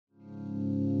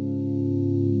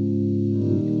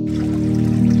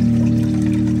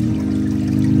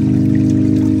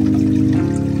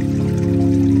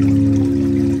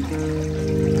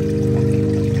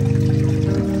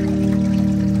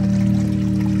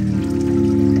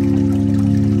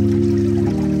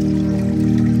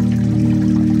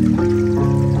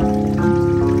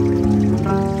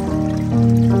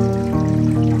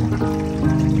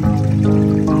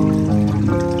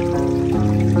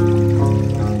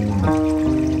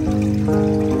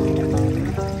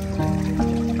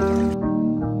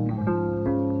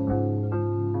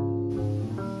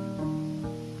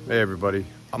everybody,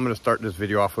 I'm going to start this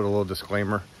video off with a little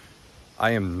disclaimer.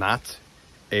 I am not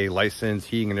a licensed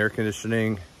heating and air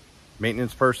conditioning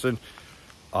maintenance person.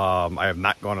 I have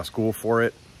not gone to school for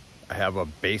it. I have a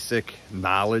basic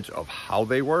knowledge of how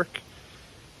they work,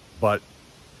 but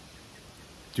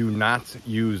do not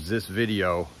use this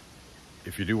video,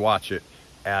 if you do watch it,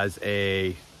 as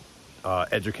a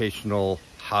educational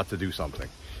how to do something.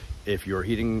 If your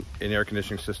heating and air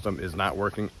conditioning system is not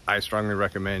working, I strongly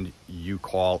recommend you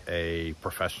call a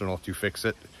professional to fix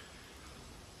it.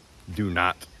 Do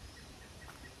not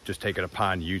just take it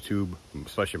upon YouTube,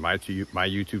 especially my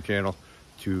YouTube channel,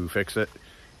 to fix it.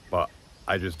 But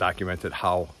I just documented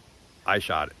how I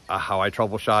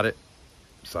troubleshot it.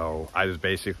 So I just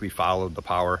basically followed the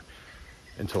power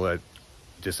until it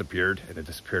disappeared, and it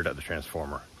disappeared at the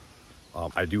transformer.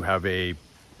 I do have a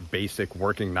basic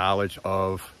working knowledge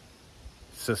of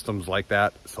systems like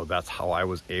that, so that's how I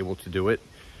was able to do it.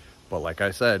 But like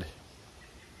I said,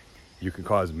 you can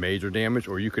cause major damage,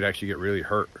 or you could actually get really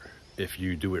hurt if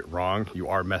you do it wrong. You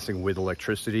are messing with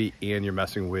electricity, and you're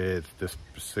messing with this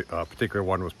particular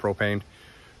one was propane.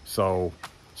 So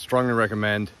strongly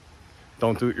recommend,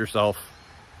 don't do it yourself.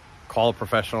 Call a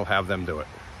professional, have them do it.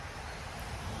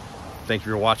 Thank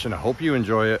you for watching. I hope you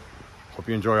enjoy it. Hope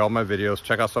you enjoy all my videos.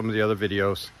 Check out some of the other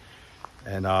videos,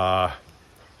 and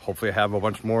hopefully I have a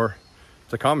bunch more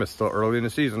to come. It's still early in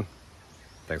the season.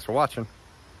 Thanks for watching.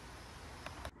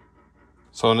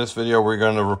 So in this video, we're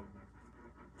going to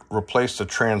replace the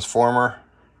transformer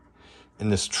in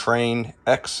this TRANE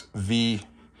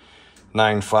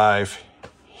XV95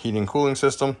 heating cooling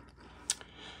system.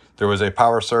 There was a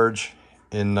power surge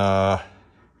in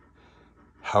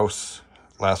house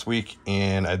last week,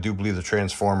 and I do believe the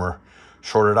transformer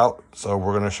shorted out. So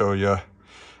we're going to show you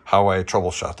how I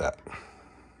troubleshot that.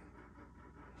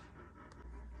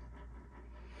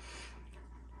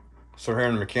 So here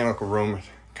in the mechanical room,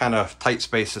 kind of tight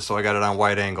spaces, so I got it on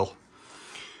wide angle.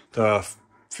 The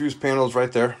fuse panel is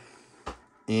right there,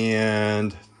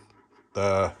 and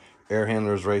the air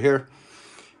handler is right here.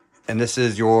 And this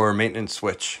is your maintenance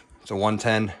switch. It's a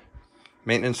 110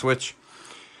 maintenance switch.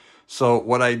 So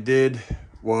what I did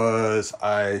was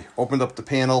I opened up the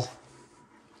panel.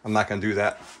 I'm not going to do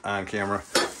that on camera,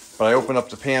 but I opened up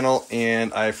the panel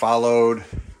and I followed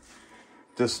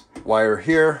this wire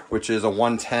here, which is a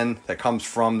 110 that comes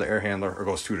from the air handler, or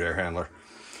goes to the air handler.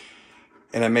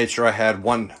 And I made sure I had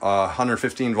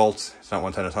 115 volts. It's not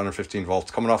 110, it's 115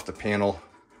 volts coming off the panel.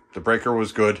 The breaker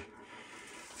was good.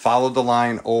 Followed the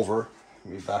line over.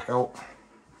 Let me back out.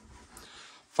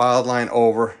 Followed line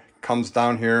over, comes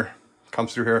down here,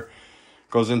 comes through here,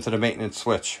 goes into the maintenance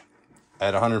switch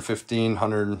at 115,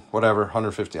 100, whatever,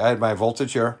 150. I had my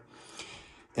voltage here,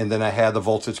 and then I had the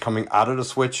voltage coming out of the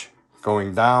switch,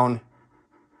 going down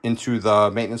into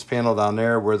the maintenance panel down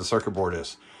there where the circuit board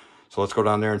is. So let's go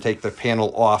down there and take the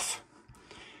panel off,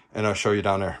 and I'll show you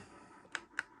down there.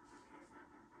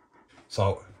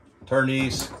 So turn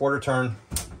these, quarter turn,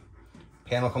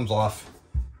 panel comes off.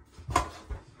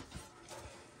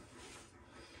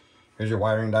 Here's your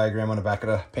wiring diagram on the back of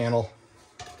the panel.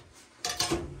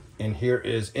 And here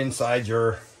is inside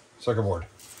your circuit board.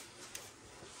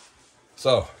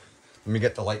 So let me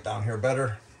get the light down here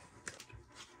better.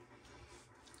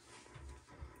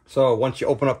 So once you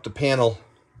open up the panel,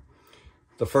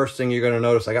 the first thing you're going to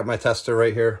notice, I got my tester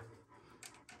right here.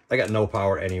 I got no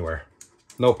power anywhere.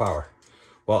 No power.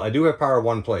 Well, I do have power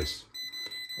one place,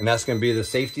 and that's going to be the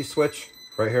safety switch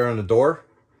right here on the door.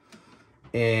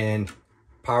 And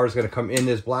power is going to come in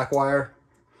this black wire,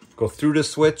 go through the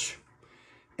switch,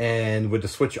 and with the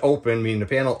switch open, meaning the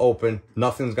panel open,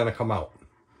 nothing's going to come out.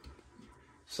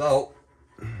 So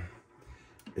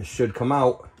it should come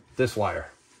out this wire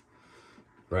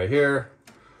right here,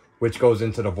 which goes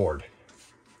into the board.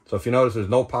 So if you notice, there's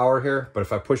no power here, but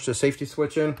if I push the safety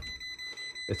switch in,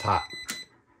 it's hot.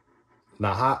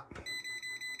 Not hot,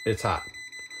 it's hot.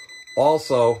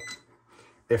 Also,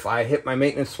 if I hit my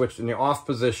maintenance switch in the off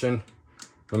position,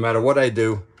 no matter what I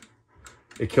do,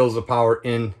 it kills the power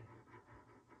in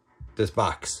this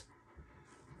box.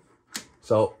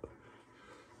 So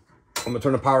I'm gonna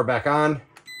turn the power back on.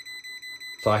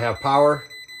 So I have power,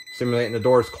 simulating the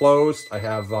door is closed. I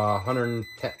have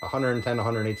 110,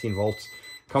 118 volts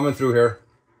coming through here.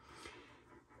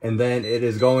 And then it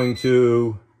is going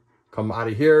to come out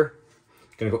of here.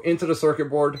 It's gonna go into the circuit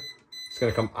board. It's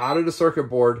gonna come out of the circuit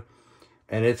board,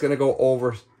 and it's gonna go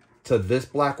over to this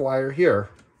black wire here,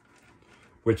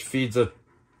 which feeds the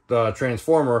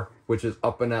transformer, which is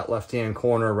up in that left-hand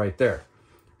corner right there.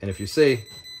 And if you see,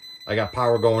 I got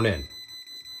power going in.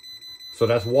 So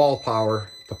that's wall power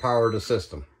to power the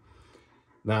system.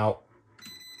 Now,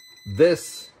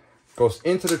 this goes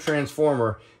into the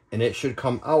transformer, and it should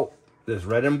come out this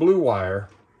red and blue wire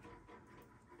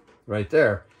right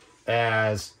there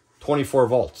as 24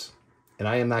 volts. And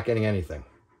I am not getting anything.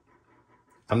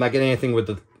 I'm not getting anything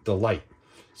with the light.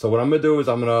 So what I'm gonna do is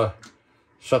I'm gonna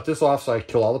shut this off so I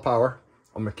kill all the power.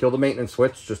 I'm gonna kill the maintenance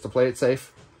switch just to play it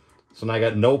safe. So now I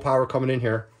got no power coming in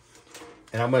here.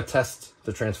 And I'm gonna test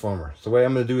the transformer. So the way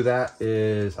I'm gonna do that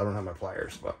is, I don't have my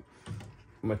pliers, but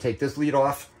I'm gonna take this lead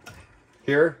off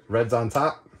here. Red's on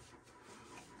top,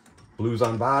 blue's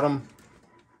on bottom.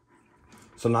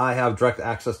 So now I have direct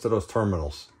access to those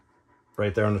terminals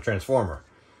right there on the transformer.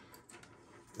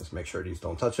 Just make sure these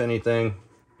don't touch anything,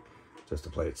 just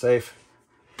to play it safe.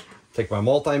 Take my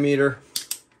multimeter,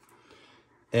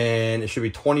 and it should be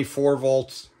 24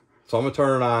 volts. So I'm gonna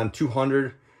turn it on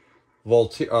 200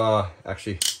 volts.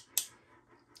 Actually,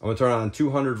 I'm gonna turn it on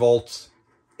 200 volts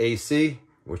AC,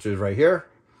 which is right here.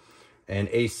 And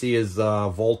AC is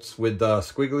volts with the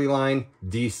squiggly line.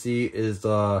 DC is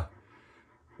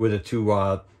with the two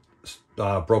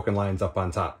broken lines up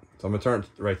on top. So I'm gonna turn it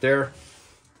right there.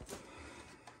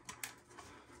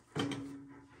 I'm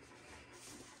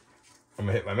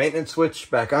gonna hit my maintenance switch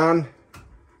back on.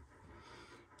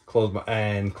 Close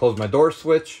my door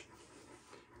switch.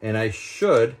 And I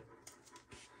should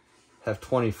have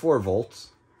 24 volts.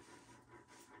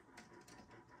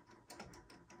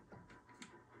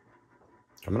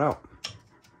 Coming out.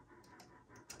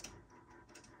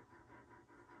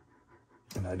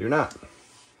 And I do not.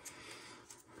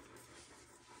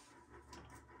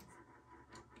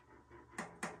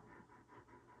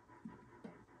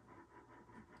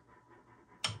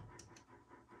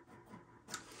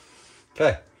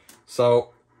 Okay, so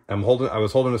I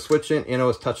was holding the switch in and I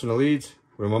was touching the leads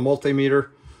with my multimeter,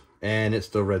 and it's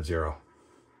still red 0.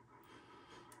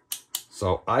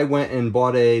 So I went and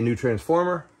bought a new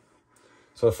transformer.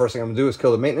 So the first thing I'm gonna do is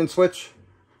kill the maintenance switch.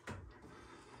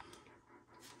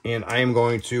 And I am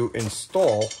going to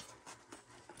install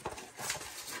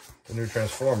the new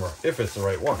transformer, if it's the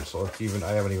right one. So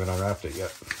I haven't even unwrapped it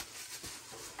yet.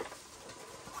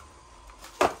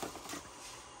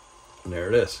 And there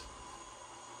it is.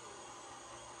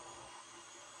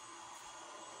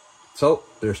 So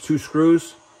there's 2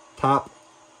 screws, top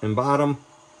and bottom.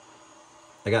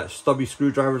 I got stubby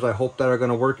screwdrivers, I hope that are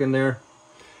gonna work in there.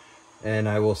 And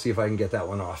I will see if I can get that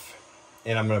one off.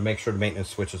 And I'm gonna make sure the maintenance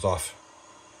switch is off.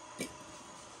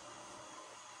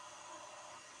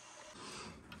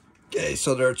 Okay,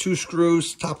 so there are 2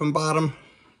 screws, top and bottom.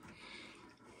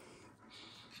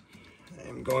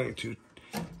 I'm going to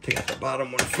take out the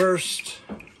bottom one first.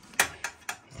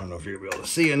 I don't know if you're gonna be able to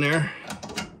see in there.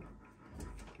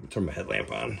 Turn my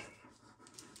headlamp on.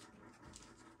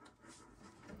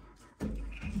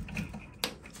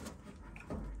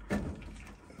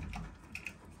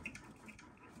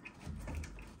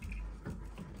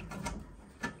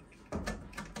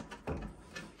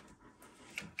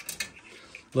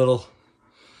 Little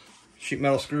sheet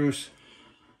metal screws.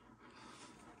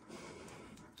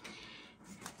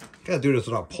 Gotta do this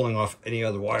without pulling off any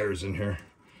other wires in here.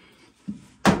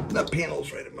 That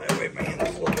panel's right in my way. My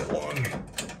hand's a little bit long,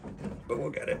 but we'll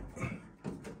get it.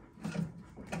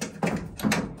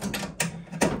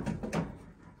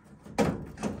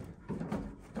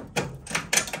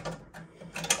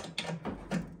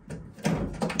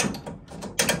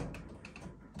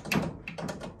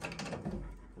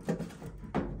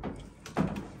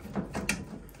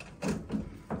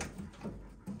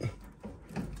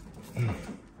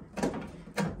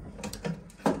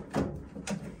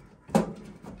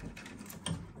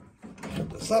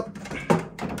 Up.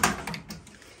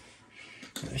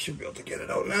 I should be able to get it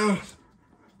out now.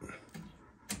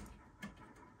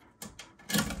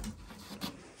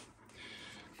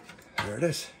 There it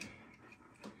is.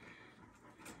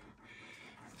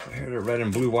 So here are the red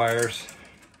and blue wires.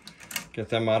 Get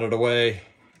them out of the way.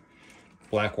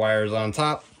 Black wires on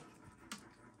top.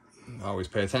 Always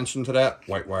pay attention to that.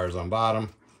 White wires on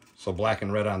bottom. So black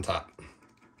and red on top.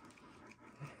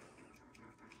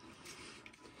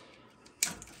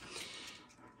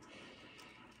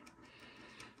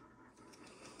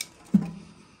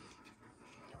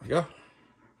 Go.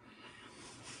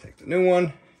 Take the new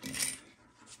one.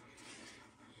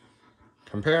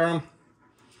 Compare them.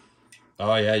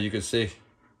 Oh yeah, you can see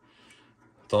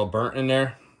it's all burnt in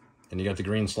there, and you got the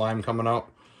green slime coming out.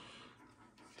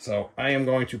 So I am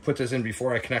going to put this in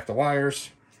before I connect the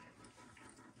wires.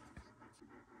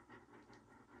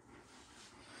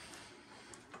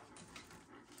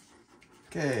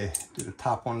 Okay, do the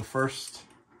top one first.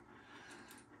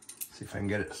 See if I can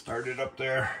get it started up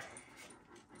there.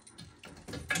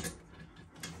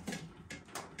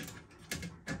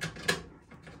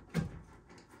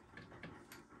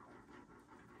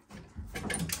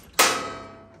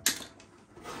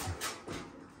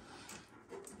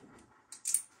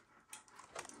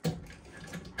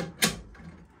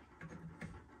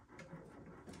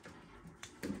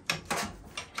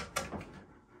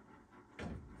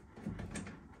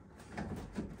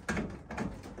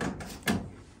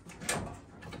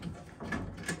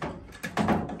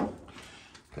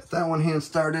 that one hand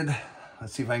started.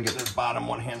 Let's see if I can get this bottom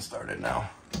one hand started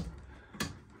now.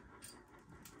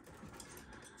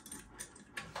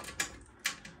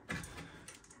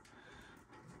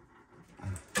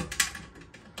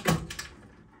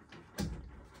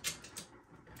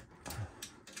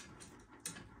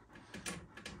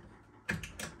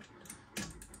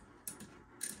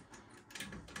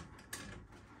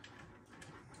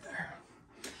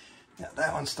 Got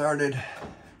that one started.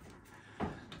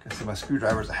 I see my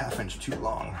screwdriver is a 1/2 inch too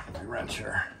long. My wrench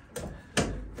here.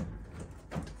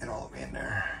 Get all the way in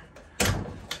there.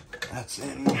 That's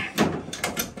in.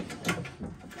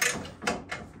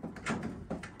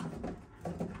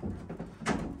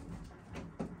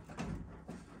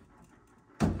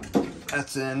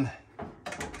 That's in.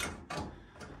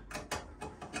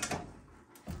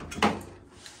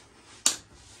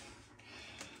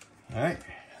 All right,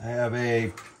 I have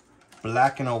a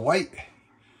black and a white.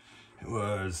 It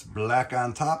was black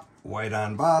on top, white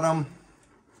on bottom.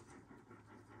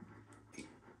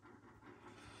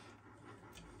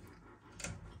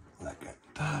 Black on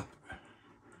top,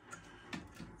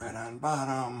 red on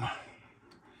bottom.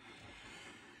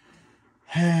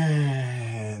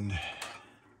 And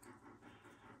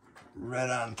red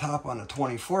on top on a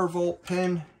 24-volt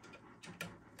pin.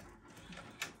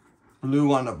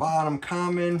 Blue on the bottom,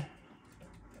 common.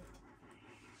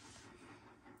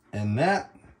 And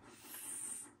that,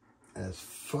 as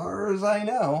far as I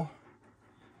know,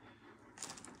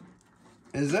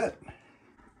 is it.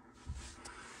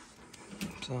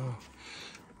 So,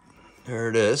 there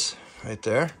it is, right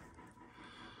there.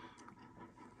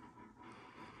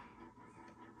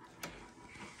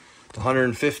 The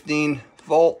 115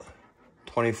 volt,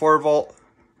 24 volt,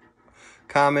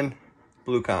 common,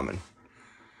 blue common.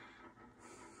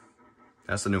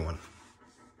 That's the new one.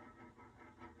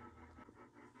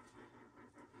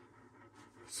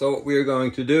 So what we are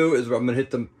going to do is I'm going to hit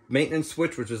the maintenance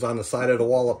switch, which is on the side of the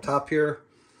wall up top here.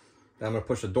 Then I'm going to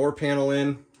push the door panel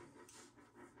in,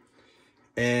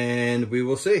 and we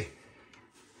will see.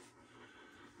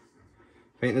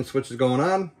 Maintenance switch is going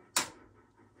on.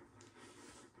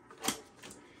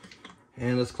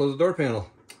 And let's close the door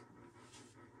panel.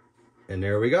 And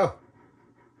there we go.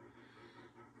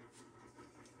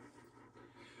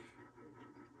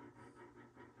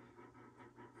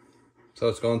 So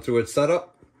it's going through its setup.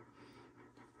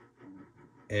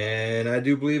 And I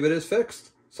do believe it is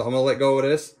fixed. So I'm gonna let go of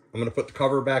this. I'm gonna put the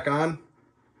cover back on.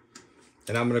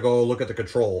 And I'm gonna go look at the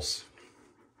controls.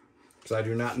 Because I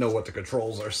do not know what the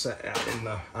controls are set at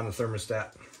on the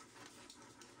thermostat.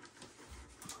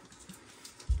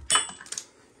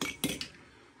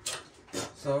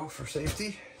 So for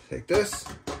safety, take this.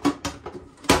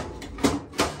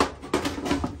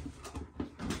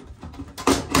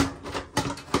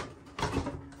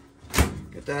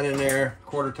 Get that in there,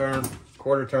 quarter turn.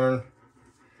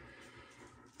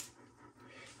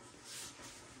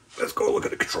 Let's go look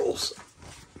at the controls.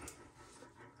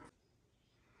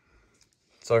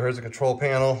 So here's the control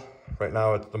panel. Right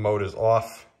now the mode is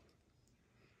off.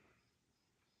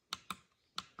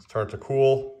 Let's turn it to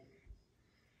cool.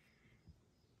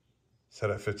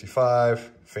 Set at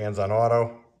 55, fans on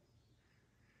auto.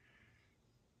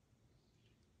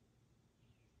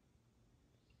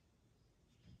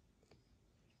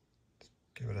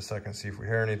 Give it a second, see if we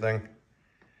hear anything.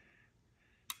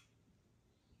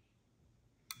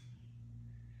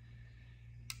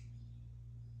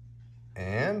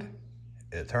 And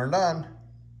it turned on.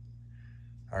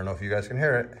 I don't know if you guys can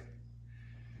hear it.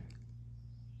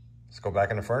 Let's go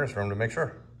back in the furnace room to make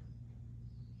sure.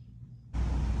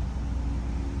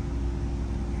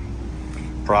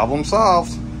 Problem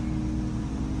solved.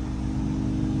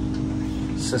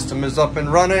 System is up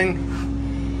and running.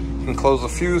 You can close the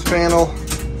fuse panel.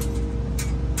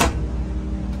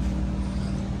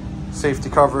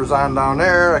 Safety cover is on down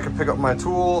there. I can pick up my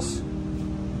tools.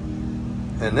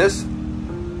 And this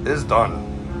is done.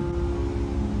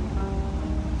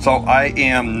 So I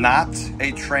am not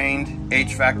a trained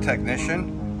HVAC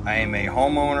technician. I am a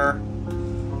homeowner.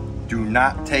 Do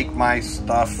not take my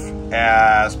stuff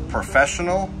as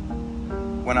professional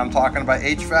when I'm talking about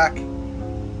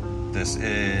HVAC. This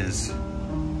is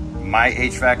my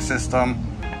HVAC system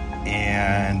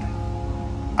and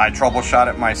I troubleshot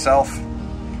it myself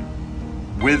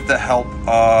with the help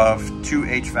of 2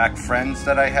 HVAC friends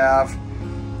that I have,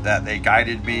 that they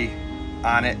guided me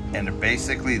on it. And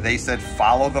basically they said,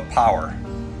 follow the power.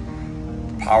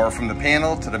 Power from the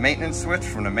panel to the maintenance switch,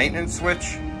 from the maintenance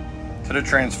switch to the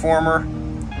transformer.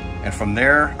 And from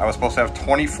there, I was supposed to have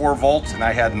 24 volts and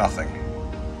I had nothing.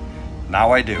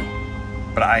 Now I do.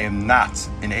 But I am not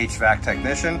an HVAC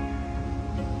technician.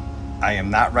 I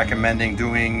am not recommending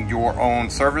doing your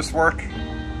own service work.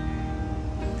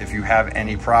 If you have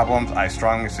any problems, I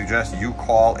strongly suggest you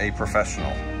call a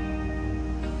professional.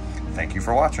 Thank you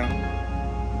for watching.